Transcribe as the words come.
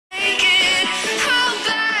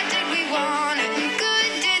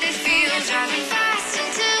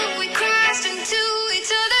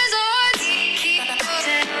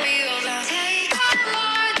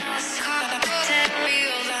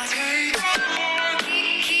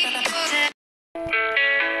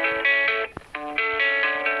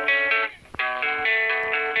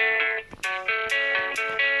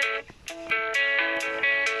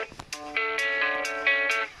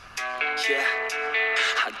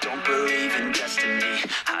don't believe in destiny.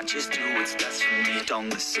 I just do what's best for me. Don't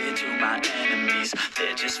listen to my enemies,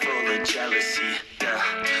 they're just full of jealousy. Yeah,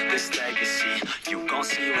 this legacy, you gon'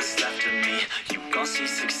 see what's left of me. You gon' see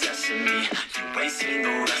success in me. You ain't seen the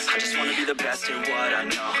rest of me. I just wanna be the best at what I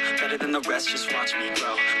know, better than the rest, just watch me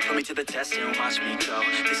grow. Put me to the test and watch me go.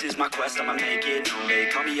 This is my quest, I'ma make it known. They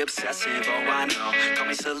call me obsessive, oh I know. Call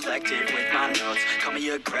me selective with my notes. Call me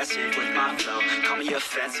aggressive with my flow. Call me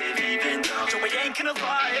offensive even though so I ain't gonna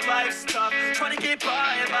lie, life's tough. Trying to get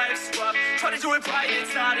by, life's rough. Try to do it right,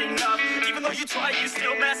 it's not enough. Even though you try, you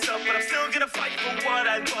still mess up. But I'm still gonna fight for what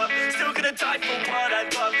I love. Still gonna die for what I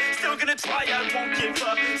love. Still gonna try, I won't give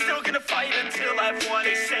up. Still gonna fight until I've won.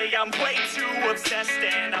 They say I'm way too obsessed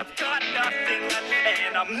and I've got nothing left.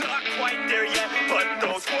 And I'm not quite there yet, but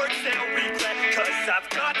those words they'll regret. Cause I've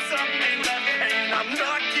got something left and I'm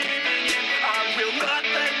not giving in. I will not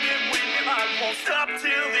let it win. I won't stop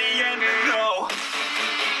till the end, no.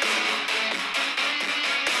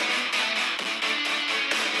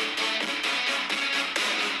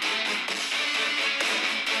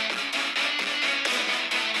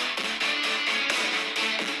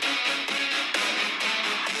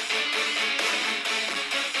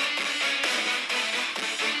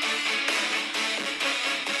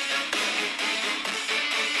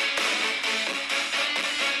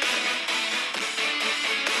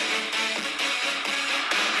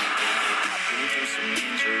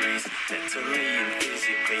 Mentally and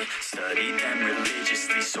physically, studied them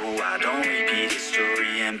religiously, so I don't repeat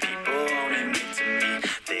history. And people won't admit to me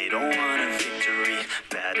they don't want a victory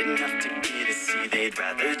bad enough to get a C. They'd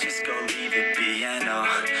rather just go leave it be. And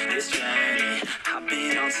this journey I've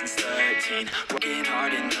been on since 13, working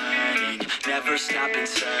hard and learning, never stopping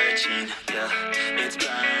searching. Yeah, it's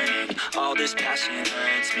burning. All this passion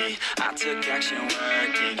hurts me. I took action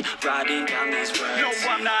working, writing down these words. No,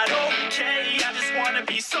 I'm not okay. I just wanna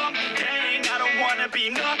be something. I don't wanna be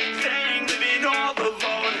nothing, living all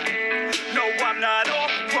alone. No, I'm not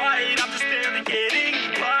alright. I'm just barely getting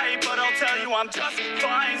by, but I'll tell you I'm just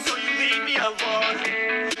fine, so you leave me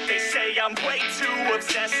alone. They say I'm way too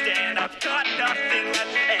obsessed and I've got nothing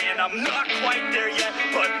left. And I'm not quite there yet,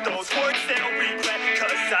 but those words they'll regret.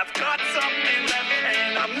 Cause I've got something left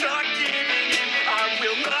and I'm not giving in. I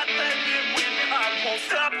will not let it win. I won't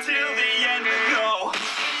stop till the end, no.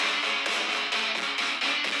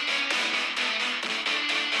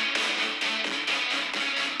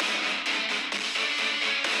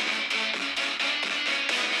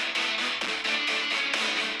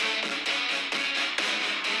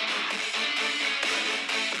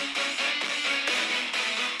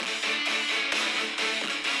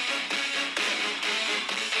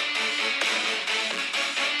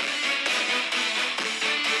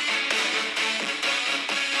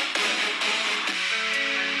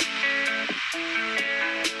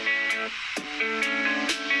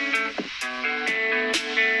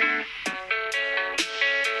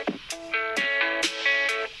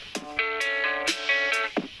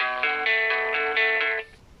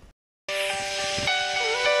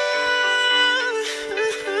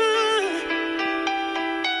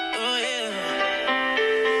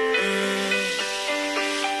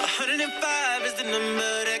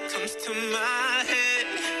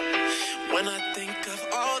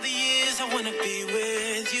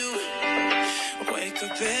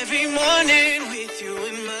 Every morning with you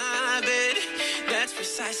in my bed, that's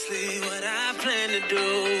precisely what I plan to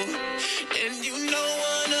do. And you know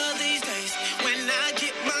one of these days, when I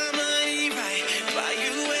get my money right, buy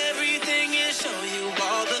you everything and show you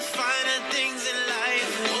all the finer things in life.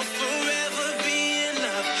 We'll forever be in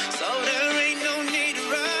love, so there ain't no need to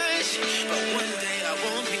rush. But one day I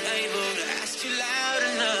won't be able to ask you loud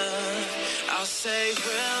enough. I'll say,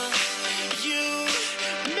 will you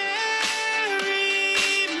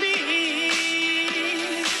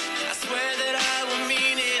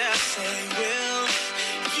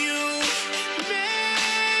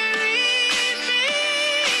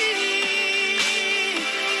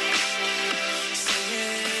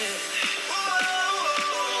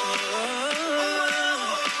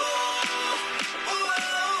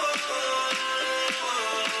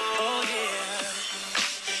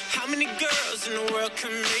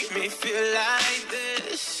can make me feel like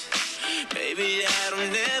this? Baby, I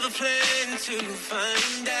don't never plan to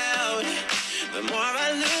find out. The more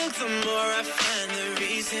I look, the more I find the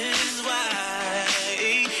reasons why.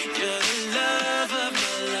 You're the love of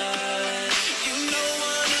my life. You know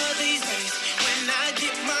one of these days, when I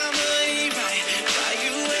get my money right, buy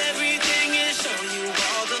you everything and show you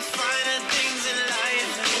all the finer things in life.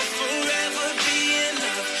 We'll forever be in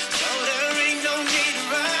love, so there ain't no need to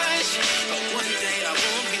rush. But one day I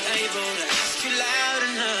won't be able to ask you loud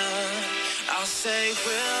enough. I'll say,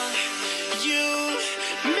 will you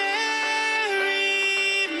marry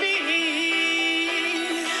me?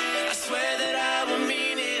 I swear that I will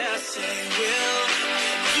mean it. I say, will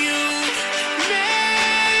you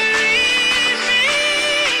marry me?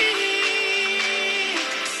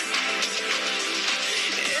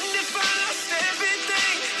 And if I lost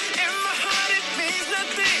everything, in my heart it means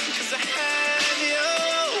nothing. 'Cause I have you,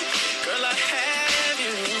 girl, I have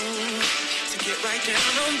you. To get right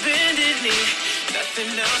down on bended knee,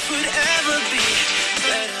 nothing else would ever be